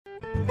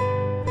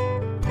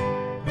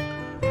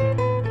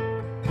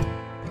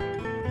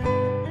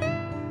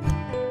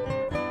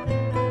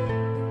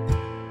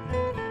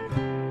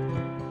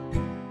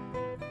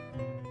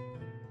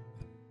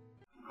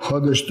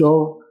חודש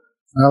טוב,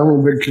 אנחנו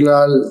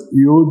בכלל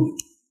י'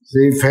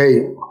 סעיף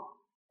ה'.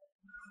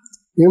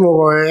 אם הוא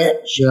רואה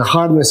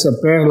שאחד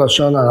מספר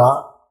לשון הרע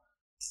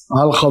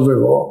על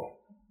חברו,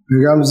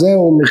 וגם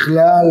זהו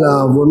מכלל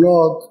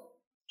העוונות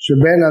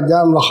שבין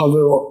אדם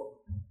לחברו,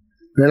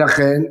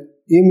 ולכן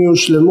אם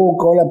יושלמו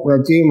כל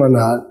הפרטים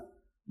הנ"ל,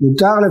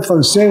 מותר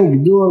לפרסם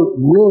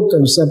גנות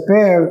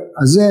המספר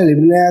הזה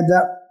לבני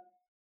אדם.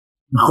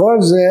 בכל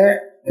זה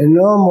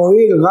אינו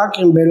מועיל רק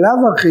אם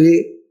בלאו הכי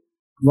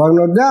כבר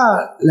נודע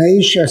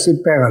לאיש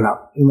שסיפר עליו.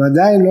 אם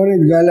עדיין לא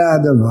נתגלה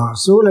הדבר,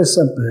 אסור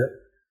לספר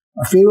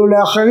אפילו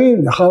לאחרים,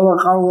 דחר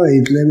וחר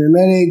ראית להם,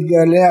 ממילא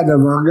יתגלה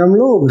הדבר גם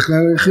לו,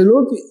 בכלל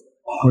רכילותי.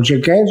 כל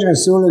שכן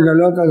שאסור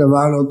לגלות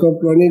הדבר לאותו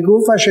פלוני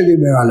גופה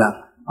שדיבר עליו,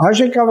 או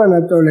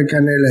שכוונתו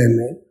לקנא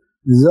לאמת,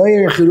 וזוהי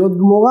רכילות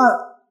גמורה.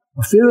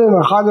 אפילו אם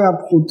אחד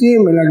מהפחותים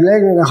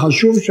מלגלג מן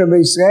החשוב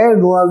שבישראל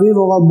והוא אביו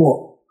או רבו.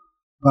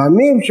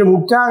 פעמים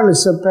שמותר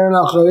לספר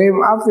לאחרים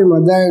אף אם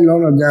עדיין לא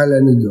נודע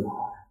לנידון.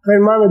 לכן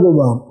מה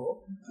מדובר פה?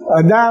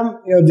 אדם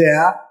יודע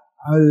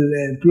על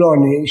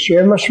פלוני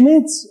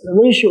שמשמיץ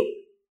מישהו,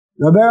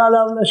 מדבר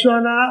עליו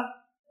לשון הרע,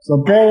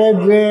 ספר את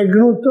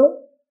גנותו,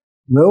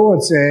 והוא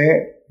רוצה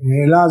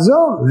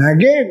לעזור,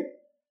 להגן.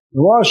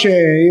 כמו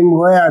שאם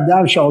רואה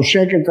אדם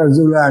שעושק את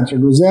הזולת,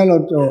 שגוזל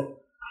אותו,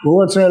 הוא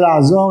רוצה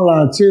לעזור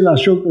להציל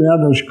השוק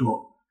מיד עושקו.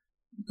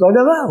 אותו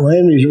דבר, רואה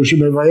מישהו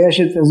שמבייש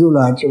את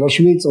הזולת,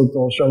 שמשמיץ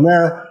אותו,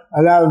 שאומר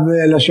עליו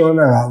לשון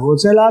הרע, הוא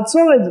רוצה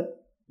לעצור את זה.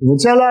 הוא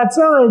רוצה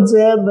לעצור את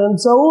זה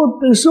באמצעות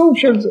פרסום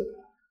של זה.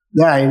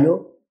 דהיינו,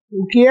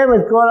 הוא קיים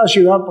את כל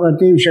 7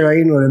 פרטים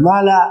שראינו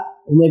למעלה,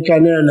 הוא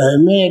מקנא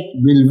לאמת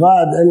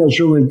בלבד, אין לו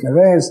שום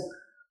אינטרס,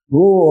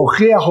 הוא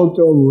הוכיח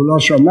אותו והוא לא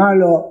שמע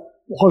לו,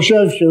 הוא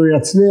חושב שהוא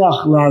יצליח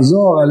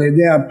לעזור על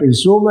ידי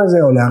הפרסום הזה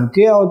או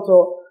להרתיע אותו,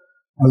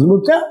 אז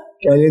מותר,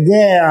 כי על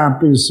ידי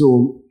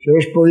הפרסום,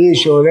 שיש פה איש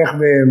שהולך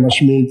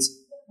ומשמיץ,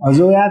 אז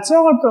הוא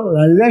יעצור אותו,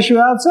 ועל ידי שהוא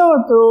יעצור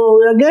אותו,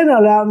 הוא יגן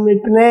עליו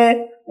מפני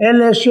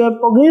אלה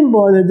שפוגעים בו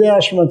על ידי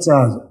השמצה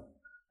הזאת.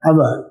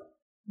 אבל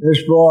יש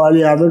פה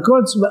עלייה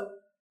וקוצבה,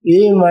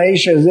 אם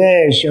האיש הזה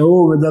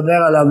שהוא מדבר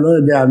עליו לא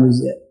יודע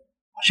מזה,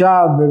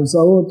 עכשיו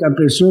באמצעות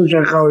הפרסום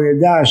שלך הוא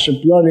ידע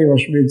שפלוני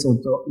משמיץ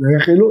אותו, זה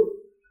רכילות,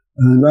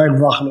 אז מה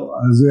הרווחנו?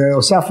 אז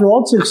הוספנו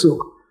עוד סכסוך,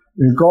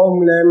 במקום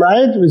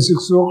למעט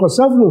בסכסוך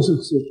הוספנו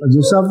סכסוך, אז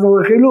הוספנו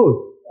רכילות,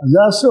 אז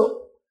זה אסור.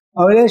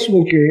 אבל יש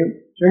מקרים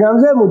שגם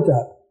זה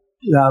מותר.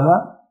 למה?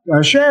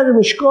 כאשר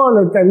משקול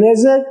את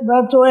הנזק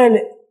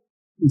והתועלת.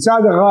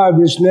 מצד אחד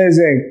יש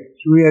נזק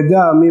שהוא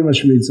ידע מי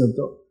משמיץ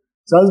אותו,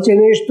 מצד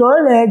שני יש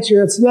תועלת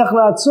שיצליח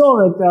לעצור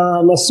את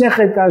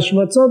המסכת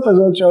ההשמצות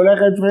הזאת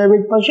שהולכת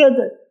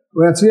ומתפשטת,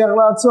 הוא יצליח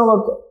לעצור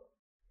אותו.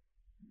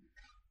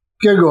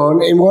 כגון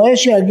אם רואה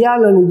שיגיע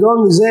לנידון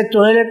מזה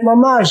תועלת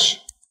ממש,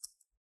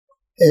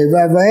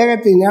 והבהר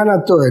את עניין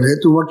התועלת,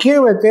 הוא מכיר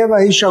בטבע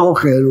איש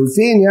הרוכל,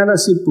 ולפי עניין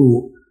הסיפור,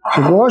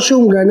 שכמו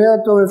שהוא מגנה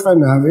אותו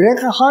בפניו,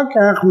 ילך אחר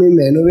כך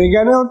ממנו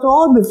ויגנה אותו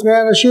עוד בפני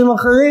אנשים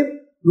אחרים,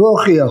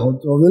 והוכיח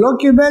אותו, ולא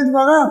קיבל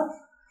דבריו.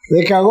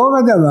 וקרוב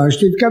הדבר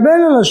שתתקבל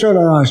הלשון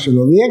הרע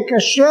שלו, ויהיה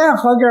קשה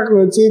אחר כך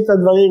להוציא את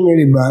הדברים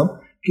מליבם,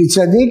 כי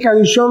צדיק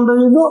הראשון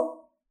בליבו.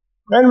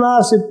 אין מה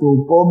הסיפור,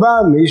 פה בא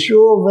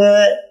מישהו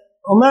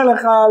ואומר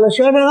לך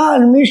לשון הרע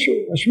על מישהו,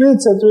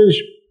 השמיץ את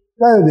מישהו,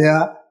 אתה יודע,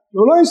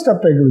 הוא לא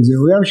יסתפק בזה,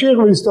 הוא ימשיך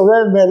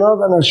ולהסתובב בין עוד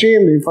אנשים,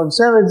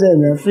 ויפרסם את זה,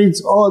 ויפיץ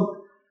עוד.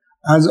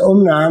 אז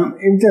אומנם,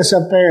 אם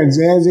תספר את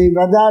זה, זה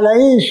יוודע על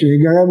האיש,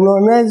 ויגרם לו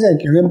נזק,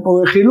 יגרם פה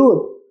רכילות.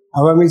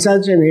 אבל מצד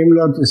שני, אם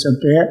לא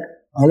תספר,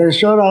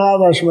 הלשון הרע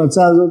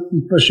והשמצה הזאת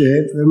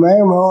תתפשט,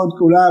 ומהר מאוד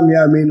כולם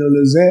יאמינו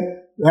לזה,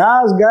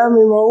 ואז גם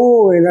אם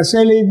הוא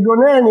ינסה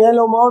להתגונן, יהיה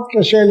לו מאוד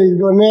קשה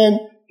להתגונן,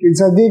 כי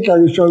צדיק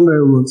הראשון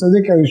ביבוא.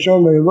 צדיק הראשון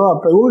ביבוא,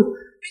 הפירוש,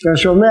 שאתה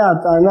שומע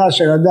הטענה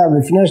של אדם,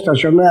 לפני שאתה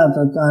שומע את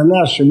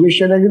הטענה של מי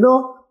שנגדו,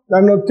 אתה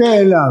נוטה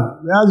אליו,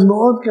 ואז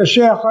מאוד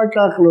קשה אחר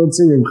כך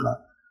להוציא ממך.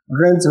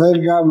 לכן צריך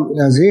גם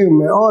להזהיר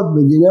מאוד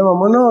בדיני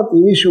ממונות,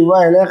 אם מישהו בא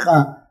אליך,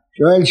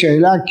 שואל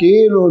שאלה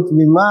כאילו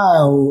תמימה,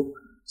 הוא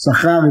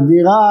שכר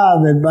דירה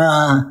ובא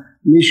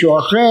מישהו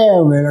אחר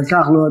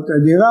ולקח לו את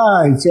הדירה,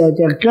 יצא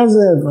יותר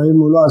כסף, האם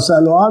הוא לא עשה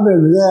לו עוול,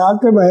 וזה אל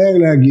תמהר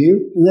להגיב,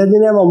 זה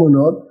דיני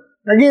ממונות,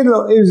 תגיד לו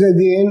אם זה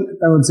דין,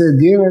 אתה רוצה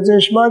דין, את זה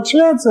ישמע את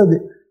שני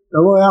הצדדים,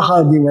 תבוא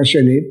יחד עם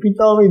השני,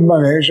 פתאום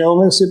יתברר שהוא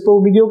אומר סיפור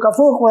בדיוק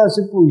הפוך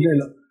מהסיפור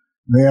שלו,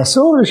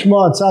 ואסור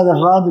לשמוע צד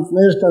אחד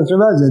לפני שאתה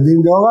שומע, זה דין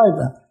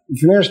דאורייתא,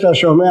 לפני שאתה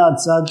שומע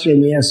צד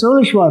שני, אסור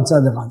לשמוע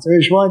צד אחד, צריך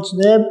לשמוע את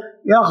שניהם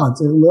יחד,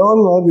 צריך מאוד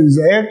מאוד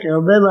להיזהר, כי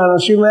הרבה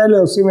מהאנשים האלה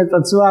עושים את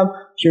עצמם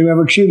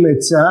שמבקשים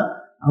עצה,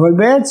 אבל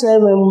בעצם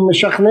הם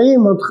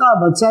משכנעים אותך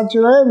בצד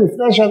שלהם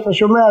לפני שאתה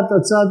שומע את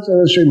הצד של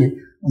השני.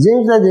 אז אם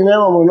זה דיני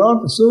ממונות,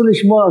 אסור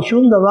לשמוע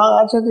שום דבר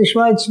עד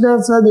שתשמע את שני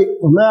הצדדים,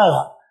 אומר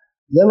הרע.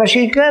 זה מה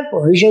שיקרה פה,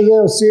 האיש הזה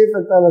יוסיף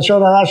את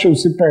הלשון הרע שהוא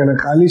סיפר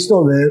לך,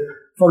 להסתובב,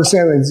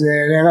 פרסם את זה,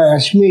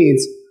 להשמיץ,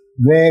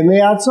 ומי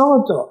יעצור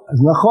אותו. אז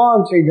נכון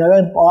שיגלה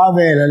פה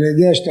עוול על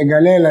ידי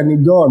שתגלה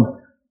לנידון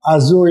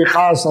אז הוא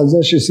יכעס על זה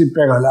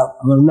שסיפר עליו.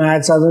 אבל מה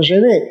הצד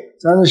השני?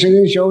 הצד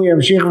השני שהוא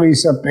ימשיך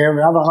ויספר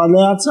ואף אחד לא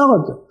יעצור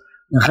אותו.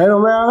 לכן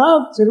אומר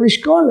הרב, צריך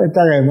לשקול את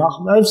הרווח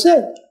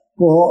וההפסד.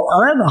 פה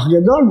הרווח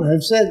גדול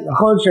מההפסד,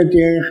 נכון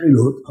שתהיה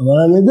רכילות, אבל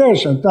על ידי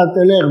שאתה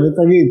תלך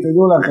ותגיד,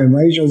 תדעו לכם,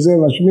 האיש הזה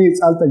משמיץ,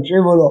 אל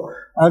תקשיבו לו,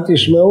 אל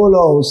תשמעו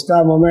לו, הוא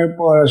סתם אומר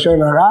פה לשון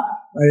הרע,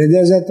 ועל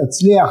ידי זה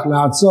תצליח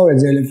לעצור את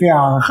זה לפי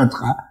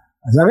הערכתך,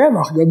 אז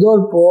הרווח גדול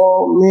פה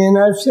מן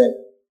ההפסד.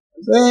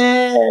 זה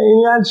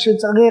עניין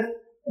שצריך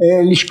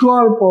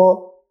לשקול פה,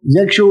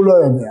 זה כשהוא לא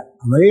יודע.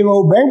 אבל אם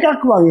הוא בין כך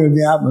כבר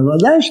יודע,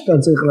 בוודאי שאתה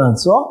צריך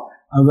לעצור,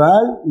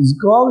 אבל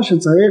לזכור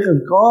שצריך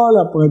את כל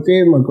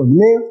הפרטים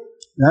הקודמים,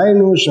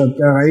 ראינו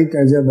שאתה ראית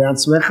את זה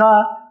בעצמך,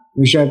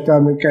 ושאתה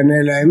מקנה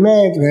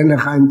לאמת, ואין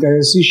לך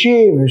אינטרס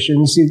אישי,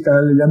 ושניסית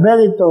לדבר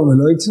איתו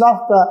ולא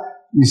הצלחת,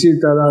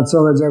 ניסית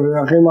לעצור את זה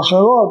בדרכים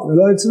אחרות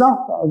ולא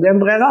הצלחת, אז אין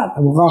ברירה, אתה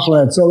מוכרח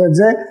לעצור את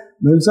זה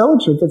באמצעות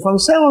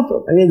שתפרסם אותו.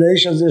 תגיד,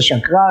 האיש הזה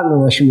שקרן,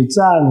 הוא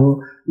השמצן, הוא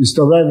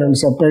מסתובב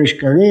ומספר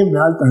שקרים,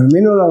 ואל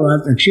תאמינו לו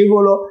ואל תקשיבו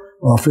לו,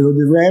 או אפילו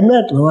דברי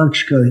אמת, לא רק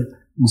שקרים.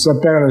 הוא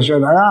מספר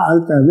לשון הרע, אל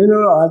תאמינו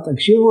לו, אל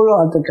תקשיבו לו,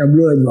 אל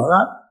תקבלו את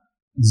דבריו.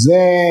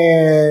 זה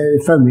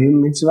לפעמים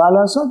מצווה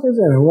לעשות את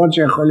זה, למרות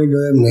שיכול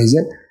לגרם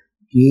נזק,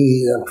 כי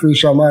כפי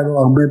שאמרנו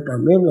הרבה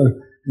פעמים,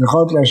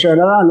 יכולת לשון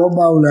הרע לא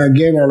באו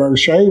להגן על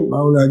הרשעים,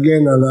 באו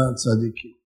להגן על הצדיקים.